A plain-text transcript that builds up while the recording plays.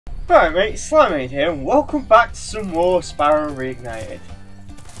Alright mate, Reignited here, and welcome back to some more Spyro Reignited.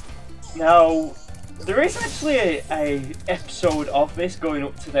 Now, there is actually a episode of this going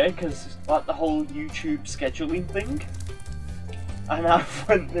up today, because like the whole YouTube scheduling thing. And I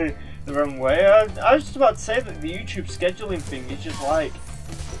went the wrong way. I was just about to say that the YouTube scheduling thing is just like,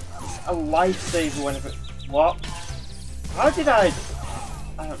 it's a lifesaver whenever... What? How did I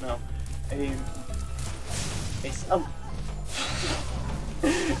don't know. It's a...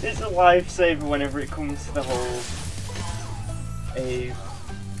 It's a lifesaver whenever it comes to the whole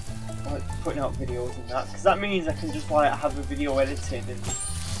like putting out videos and that, because that means I can just like have a video edited and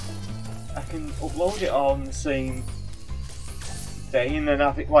I can upload it all on the same day and then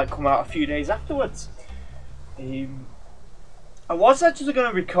have it like come out a few days afterwards. I was actually going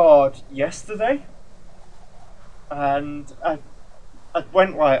to record yesterday, and I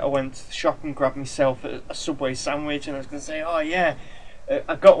went to the shop and grabbed myself a Subway sandwich, and I was going to say, oh yeah,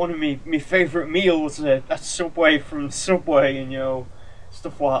 I got one of my favourite meals, a Subway from Subway, and you know,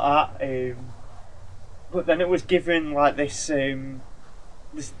 stuff like that. But then it was given like this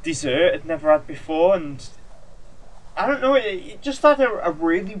this dessert I'd never had before, and I don't know, it just had a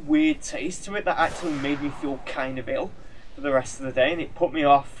really weird taste to it that actually made me feel kind of ill for the rest of the day, and it put me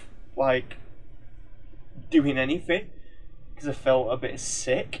off like doing anything because I felt a bit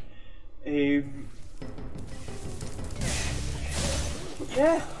sick.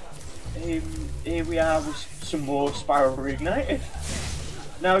 Yeah, here we are with some more Spyro Reignited.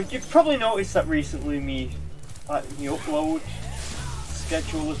 Now, you've probably noticed that recently my upload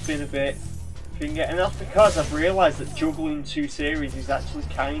schedule has been a bit thingy, and that's because I've realised that juggling two series is actually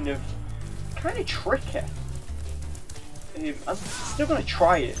kind of tricky. I'm still going to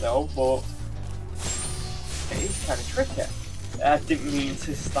try it though, but it is kind of tricky. I didn't mean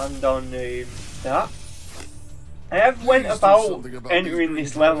to stand on that. I have went about entering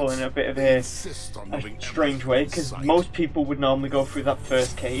this level in a bit of a strange way, because most people would normally go through that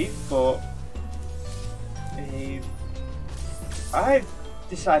first cave, but I've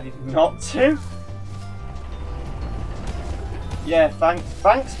decided not to. Yeah,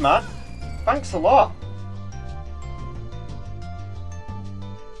 thanks man, thanks a lot.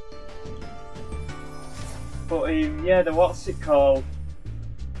 But yeah, what's it called?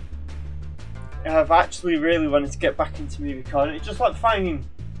 I've actually really wanted to get back into me recording. It's just like finding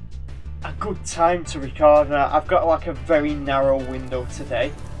a good time to record, and I've got like a very narrow window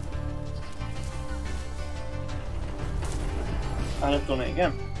today. And I've done it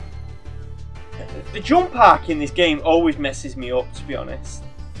again. The jump arc in this game always messes me up, to be honest.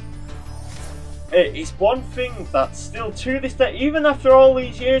 It's one thing that still to this day, even after all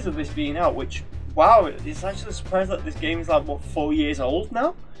these years of this being out, which, wow, it's actually surprised that this game is like, what, 4 years old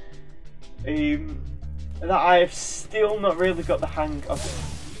now? That I've still not really got the hang of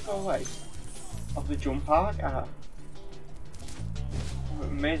it. Go away. Of the jump arc.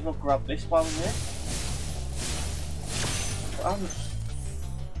 May as well grab this while I'm here.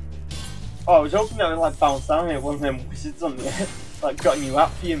 Oh, I was hoping that would like bounce down here, one of them wizards on the end, like got a new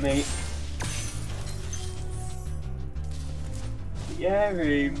app for you, mate. But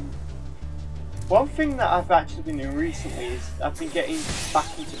yeah, one thing that I've actually been doing recently is I've been getting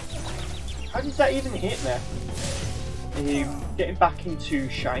back into... How did that even hit me? Getting back into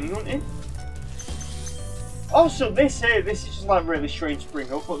shiny hunting. Also, this is just like really strange to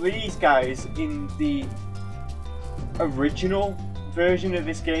bring up, but these guys in the original version of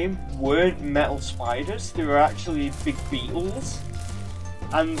this game weren't metal spiders, they were actually big beetles.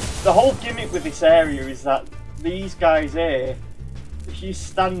 And the whole gimmick with this area is that these guys here, if you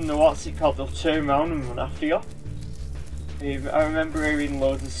stand in the what's it called, they'll turn around and run after you. I remember hearing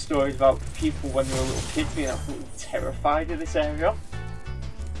loads of stories about people when they were little kids being absolutely terrified of this area.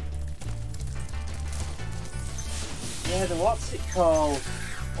 Yeah, what's it called?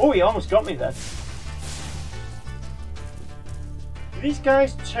 Oh, he almost got me there. Do these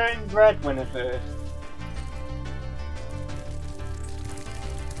guys turn red whenever...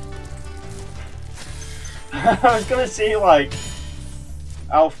 I was gonna see like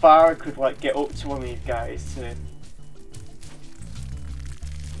how far I could like get up to one of these guys to...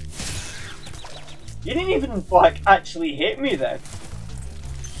 You didn't even like actually hit me then.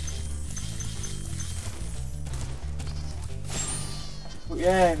 But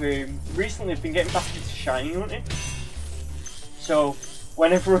yeah, recently I've been getting back into shiny hunting. So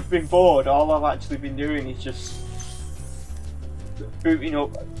whenever I've been bored, all I've actually been doing is just booting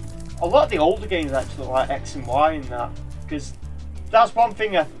up a lot of the older games, actually, like X and Y and that, because that's one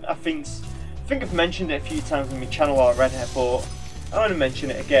thing I think I've mentioned it a few times on my channel already, but I want to mention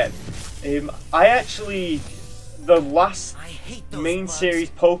it again. I actually the last main series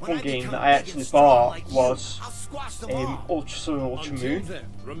Pokemon game that I actually bought was Ultra Sun and Ultra Moon.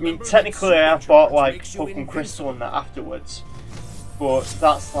 I mean, technically I have bought like Pokemon Crystal and that afterwards, but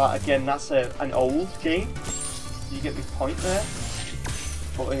that's like, again, that's an old game. You get the point there.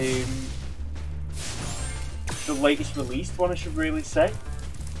 But the latest released one, I should really say,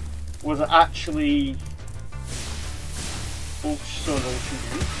 was actually Ultra Sun and Ultra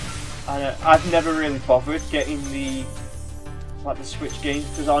Moon. And I've never really bothered getting the Switch games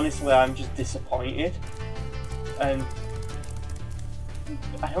because honestly I'm just disappointed, and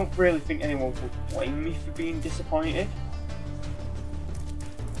I don't really think anyone would blame me for being disappointed.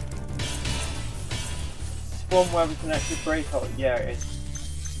 It's one where we can actually break out. Yeah, it is.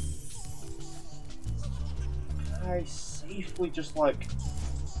 I safely just like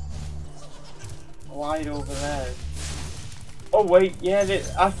glide over there. Oh wait, yeah,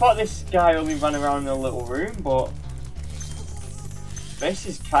 I thought this guy only ran around in a little room, but this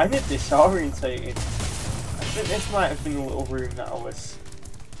is kind of disorientating. I think this might have been the little room that I was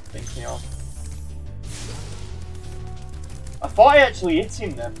thinking of. I thought I actually hit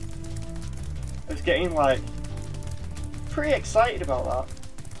him then. I was getting like pretty excited about that.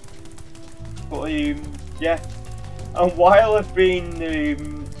 But yeah, and while I've been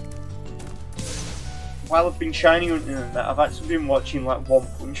shiny hunting and that, I've actually been watching like One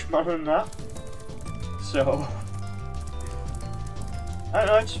Punch Man and that. So I don't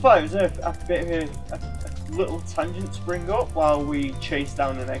know, I just thought it was a bit of a little tangent to bring up while we chase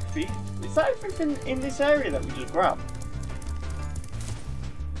down an egg thief. Is that everything in this area that we just grabbed?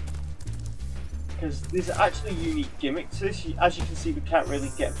 Because there's actually a unique gimmick to this. As you can see, we can't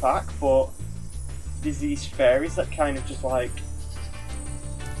really get back, but there's these fairies that kind of just like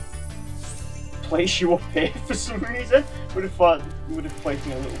place you up here for some reason. Would have thought you would have placed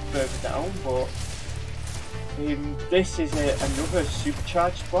me a little further down, but this is another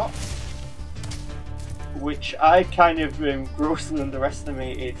supercharged spot, which I kind of grossly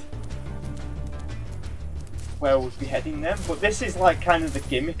underestimated where we'd be heading then. But this is like kind of the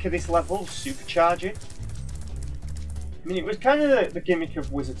gimmick of this level, supercharging. I mean, it was kind of the gimmick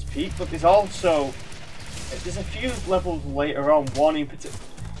of Wizard's Peak, but there's a few levels later on, one in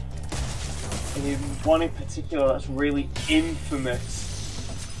particular that's really infamous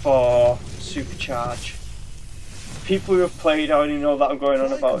for supercharge. People who have played already know that I'm going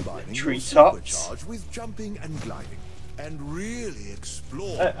on about treetops. With jumping and gliding, and really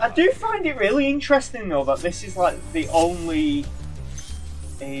explore. I do find it really interesting though that this is like the only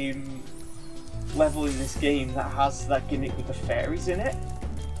level in this game that has that gimmick with the fairies in it.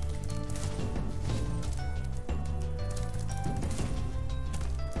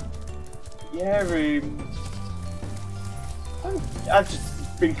 Yeah, I've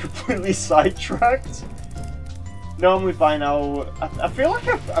just been completely sidetracked. Normally by now, I feel like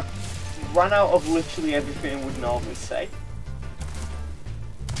I've run out of literally everything I would normally say.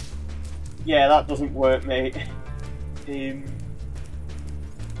 Yeah, that doesn't work, mate.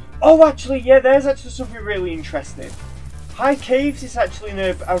 Oh, actually, yeah, there's actually something really interesting. High Caves is actually in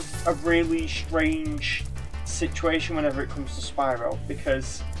a really strange situation whenever it comes to Spyro,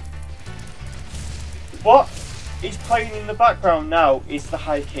 because what is playing in the background now is the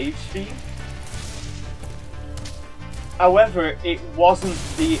High Caves theme. However, it wasn't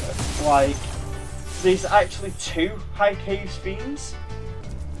there's actually two High Caves themes.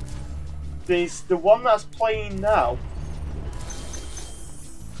 There's the one that's playing now,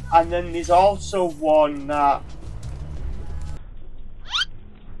 and then there's also one that...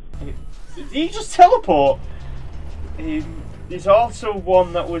 Did he just teleport? There's also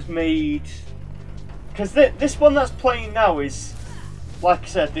one that was made... Because this one that's playing now is... Like I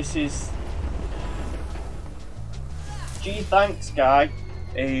said, this is... Gee, thanks, guy.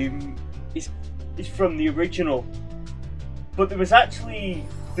 It's from the original. But there was actually...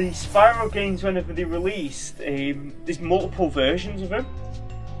 The Spyro games, whenever they released, there's multiple versions of them.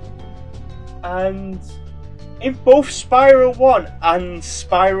 And in both Spyro 1 and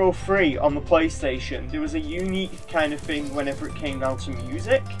Spyro 3 on the PlayStation, there was a unique kind of thing whenever it came down to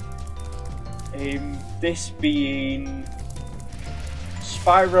music. This being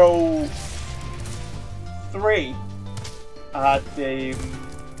Spyro 3 had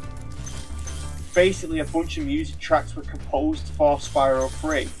basically a bunch of music tracks were composed for Spyro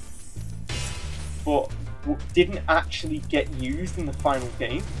 3, but didn't actually get used in the final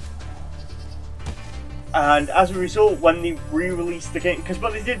game. And as a result, when they re-released the game, because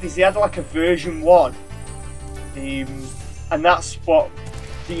what they did is they had like a version 1, and that's what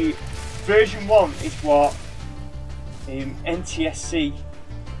the version 1 is what NTSC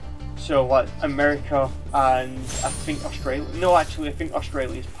So like America and I think Australia. No, actually, I think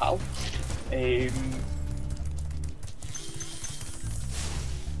Australia's PAL.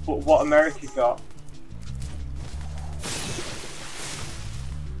 But what America got,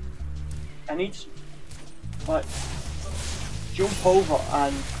 I need to like jump over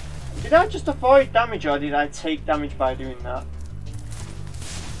and did I just avoid damage or did I take damage by doing that?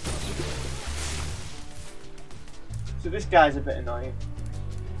 So this guy's a bit annoying.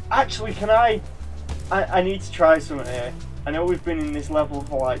 Actually, can I need to try something here. I know we've been in this level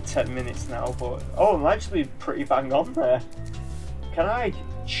for like 10 minutes now, but oh, I'm actually pretty bang on there. Can I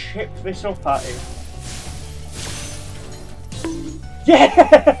chip this up at him?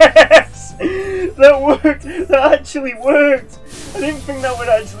 Yes! That worked! That actually worked! I didn't think that would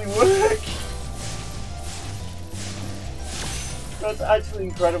actually work! That's actually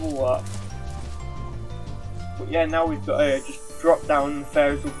incredible, that. But yeah, now we've got to just drop down, the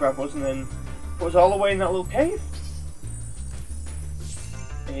fairies will grab us and then put us all away in that little cave.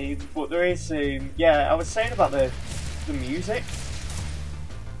 But there is, yeah, I was saying about the music.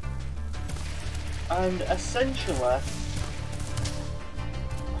 And essentially,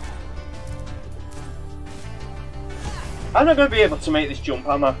 I'm not going to be able to make this jump,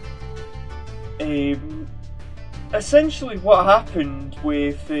 am I? Essentially what happened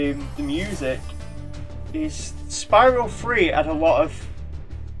with the music is Spyro 3 had a lot of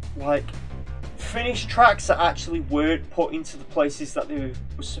like finished tracks that actually weren't put into the places that they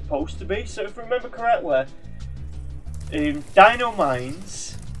were supposed to be. So if I remember correctly, Dino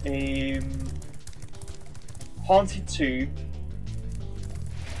Mines, Haunted 2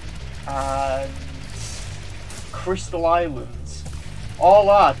 and Crystal Islands all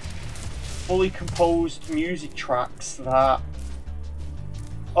had fully composed music tracks that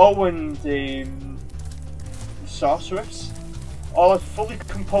and the Sorceress all had fully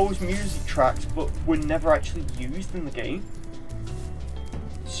composed music tracks but were never actually used in the game.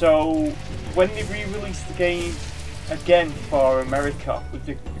 So when they re-released the game again for America with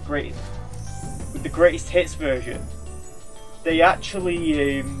the greatest hits version, they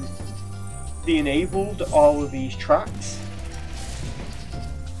actually they enabled all of these tracks.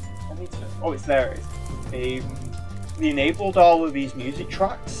 I need to, oh, it's there. They enabled all of these music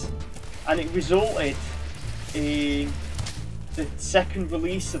tracks, and it resulted in the second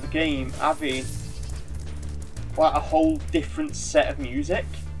release of the game having like a whole different set of music.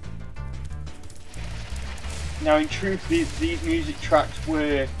 Now, in truth, these music tracks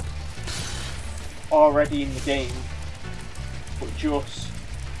were already in the game, but just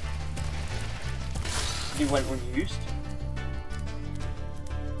they went unused.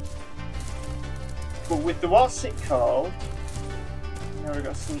 But with the what's it called? Now we've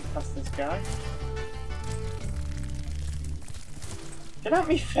got to sneak past this guy. Get out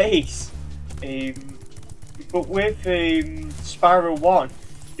my face! But with Spyro 1,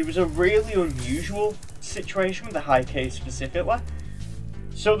 it was a really unusual situation with the high cave specifically.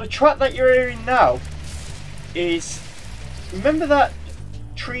 So the track that you're hearing now is, remember that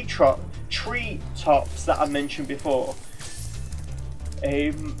tree tops that I mentioned before?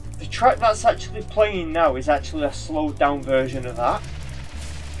 The track that's actually playing now is actually a slowed down version of that.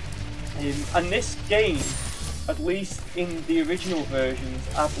 And this game, at least in the original versions,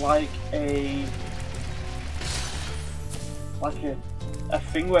 had like a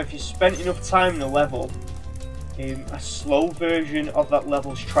thing where if you spent enough time in a level, a slow version of that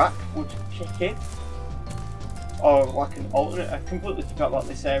level's track would kick in, or like an alternate. I completely forgot about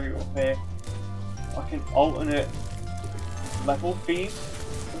this area up here, like an alternate level theme.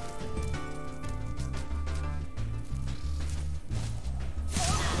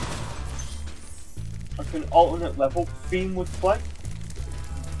 Like an alternate level theme would play,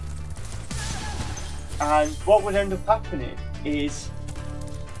 and what would end up happening is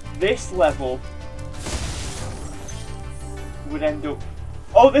this level would end up.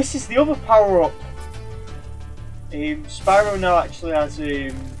 Oh, this is the other power up. Spyro now actually has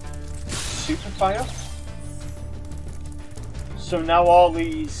super fire. So now all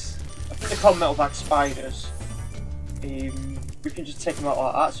these, I think they're called metal back spiders. We can just take them out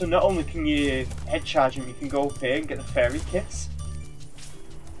like that. So not only can you head charge them, you can go up here and get the fairy kiss,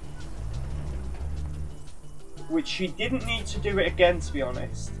 which you didn't need to do it again, to be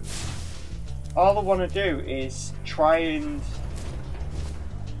honest. All I want to do is try and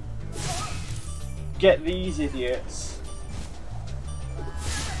get these idiots,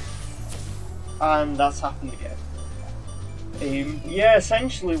 and that's happened again. Yeah,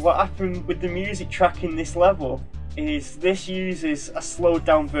 essentially what happened with the music track in this level is this uses a slowed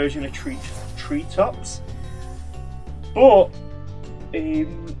down version of Treetops, but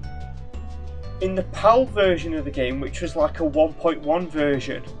in the PAL version of the game, which was like a 1.1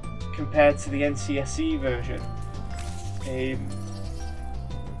 version compared to the NCSE version,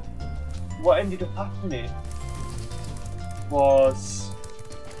 what ended up happening was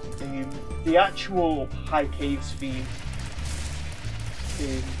the actual High Caves theme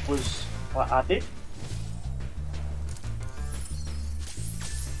was like, added.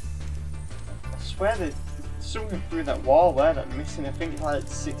 I swear that there's something through that wall there that I'm missing. I think it's like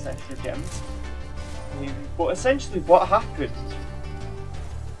 6 extra gems. But essentially what happened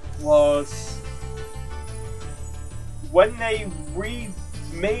was when they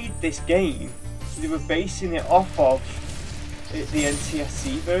remade this game, they were basing it off of the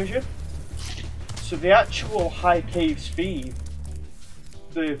NTSC version. So the actual High Caves theme,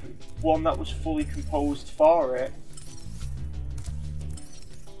 the one that was fully composed for it,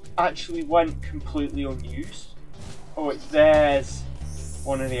 actually went completely unused. Oh, there's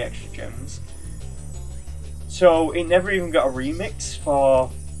one of the extra gems. So it never even got a remix for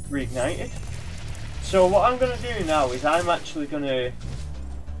Reignited. So what I'm going to do now is I'm actually going to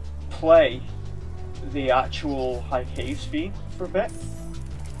play the actual High Caves theme for a bit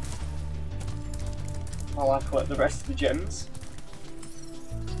while I collect the rest of the gems.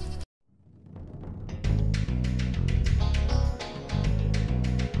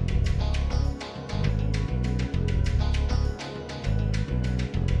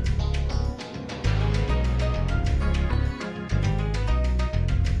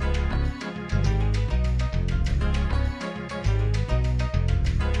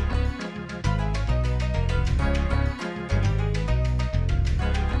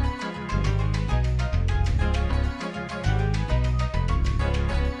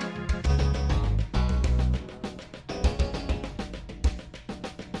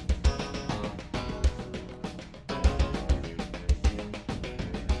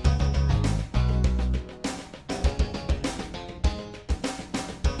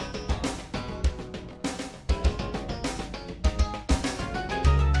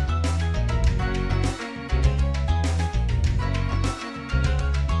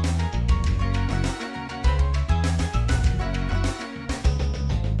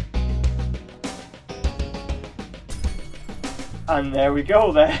 And there we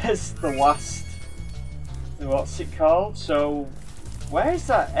go, there's the last, what's it called? So, where is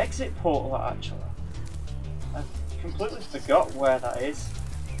that exit portal actually? I completely forgot where that is.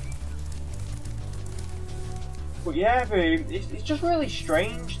 But yeah, it's just really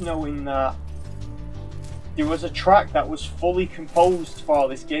strange knowing that there was a track that was fully composed for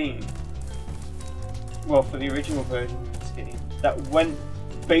this game, well, for the original version of this game, that went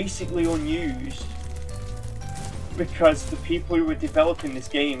basically unused because the people who were developing this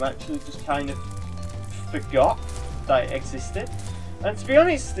game actually just kind of forgot that it existed. And to be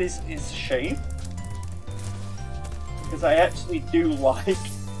honest, this is a shame, because I actually do like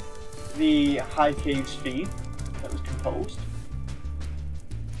the High Caves theme that was composed.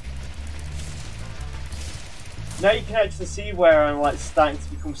 Now you can actually see where I'm like starting to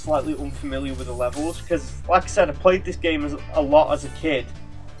become slightly unfamiliar with the levels, because like I said, I played this game a lot as a kid,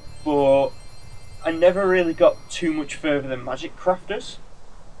 but I never really got too much further than Magic Crafters.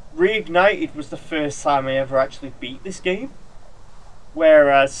 Reignited was the first time I ever actually beat this game,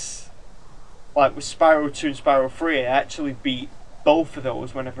 whereas like with Spyro 2 and Spyro 3 I actually beat both of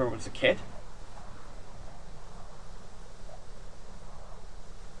those whenever I was a kid.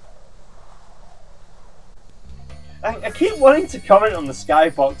 I keep wanting to comment on the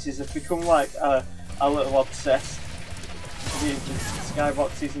skyboxes. I've become like a little obsessed with the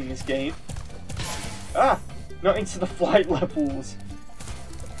skyboxes in this game. Ah! Not into the flight levels.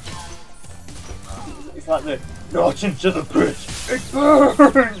 It's like the not into the pit. It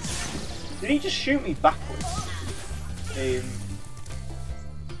burns! Did he just shoot me backwards?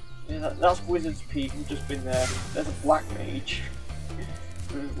 Yeah, that's Wizard's Peak. I've just been there. There's a Black Mage.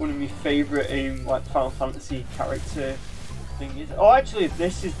 One of my favourite like Final Fantasy character things. Oh, actually,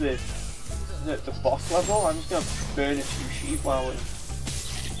 this is the boss level. I'm just gonna burn a few sheep while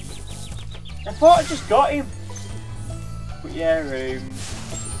I thought I just got him, but yeah,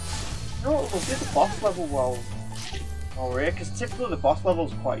 no, we'll do the boss level while we're here, because typically the boss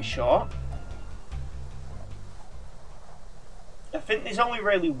level's quite short. I think there's only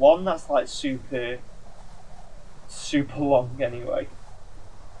really one that's like super long anyway.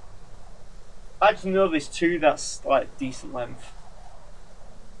 Actually no, there's two that's like decent length.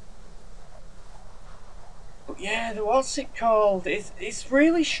 But yeah, what's it called? It's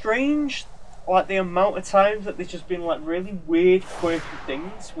really strange, like the amount of times that there's just been like really weird, quirky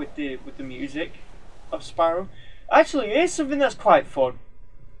things with the music of Spyro. Actually, here's something that's quite fun.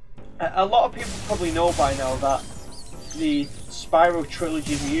 A lot of people probably know by now that the Spyro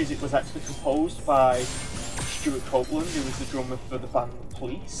Trilogy music was actually composed by Stuart Copeland, who was the drummer for the band The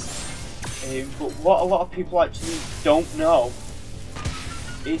Police. But what a lot of people actually don't know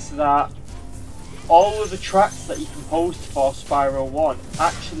is that all of the tracks that he composed for Spyro 1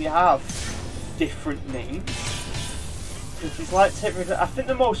 actually have different names. Because he's like, I think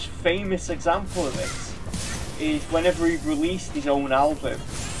the most famous example of this is whenever he released his own album.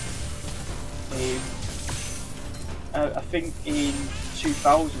 I think in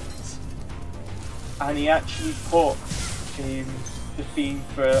 2000s, and he actually put the theme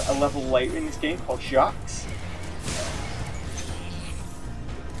for a level later in this game called Sharks.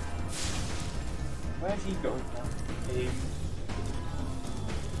 Where's he going now?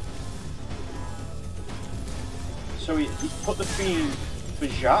 So he put the theme for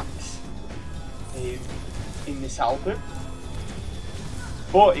Jacques in this album,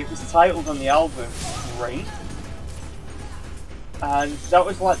 but it was titled on the album Rain, and that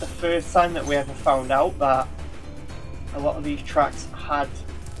was like the first time that we ever found out that a lot of these tracks had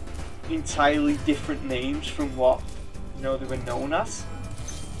entirely different names from what they were known as.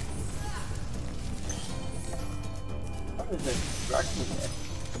 What is it? Dragon here?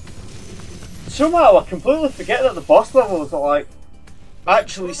 Somehow I completely forget that the boss levels are like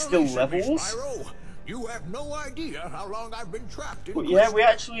actually still levels. You have no idea how long I've been trapped in. But yeah, we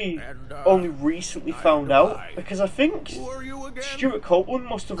actually only recently found out, because I think Stuart Copeland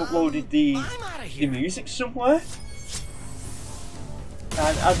must have uploaded the music somewhere.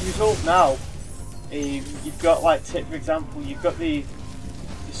 And as a result now, you've got, like, take for example, you've got the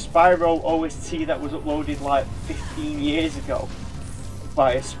Spyro OST that was uploaded like 15 years ago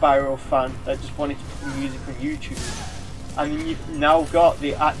by a Spyro fan that just wanted to put the music on YouTube. And then you've now got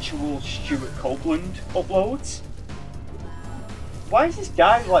the actual Stuart Copeland uploads. Why is this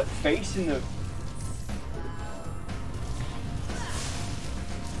guy like facing the...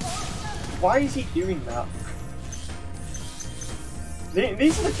 Why is he doing that?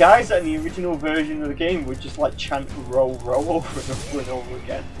 These are the guys that in the original version of the game would just like chant row row over and over and over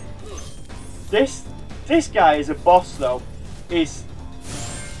again. This guy is a boss though, is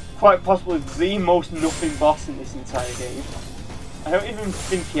quite possibly the most nothing boss in this entire game. I don't even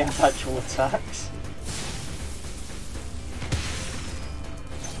think he has actual attacks.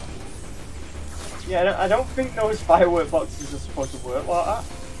 Yeah, I don't think those firework boxes are supposed to work like that.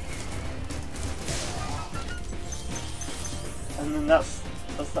 And then that's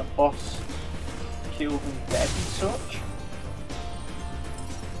that boss killed and dead and such.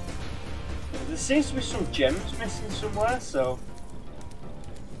 There seems to be some gems missing somewhere, so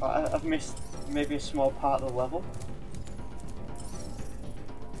I've missed maybe a small part of the level.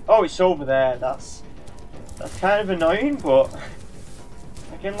 Oh, it's over there. That's kind of annoying, but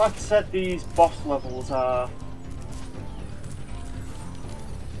again, like I said, these boss levels are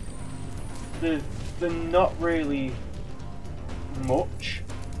they're not really much,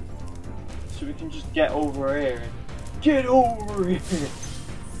 so we can just get over here and get over here.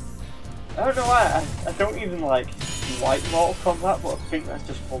 I don't know why I don't even like Mortal Kombat, but I think that's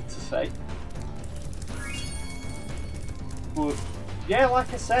just fun to say. But yeah,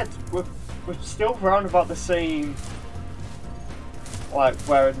 like I said, we're still around about the same, like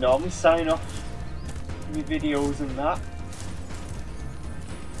where I'd normally sign off my videos and that.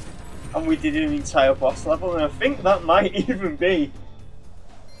 And we did an entire boss level, and I think that might even be...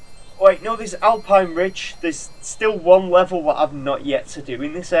 Wait, no, there's Alpine Ridge. There's still one level that I've not yet to do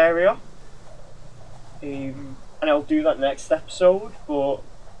in this area. And I'll do that next episode, but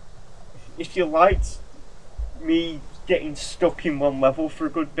if you liked me getting stuck in one level for a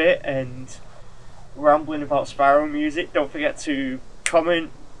good bit and rambling about Spyro music, don't forget to comment,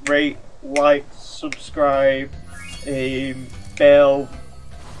 rate, like, subscribe, bell,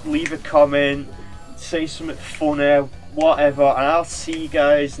 leave a comment, say something funny, whatever, and I'll see you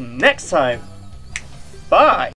guys next time. Bye!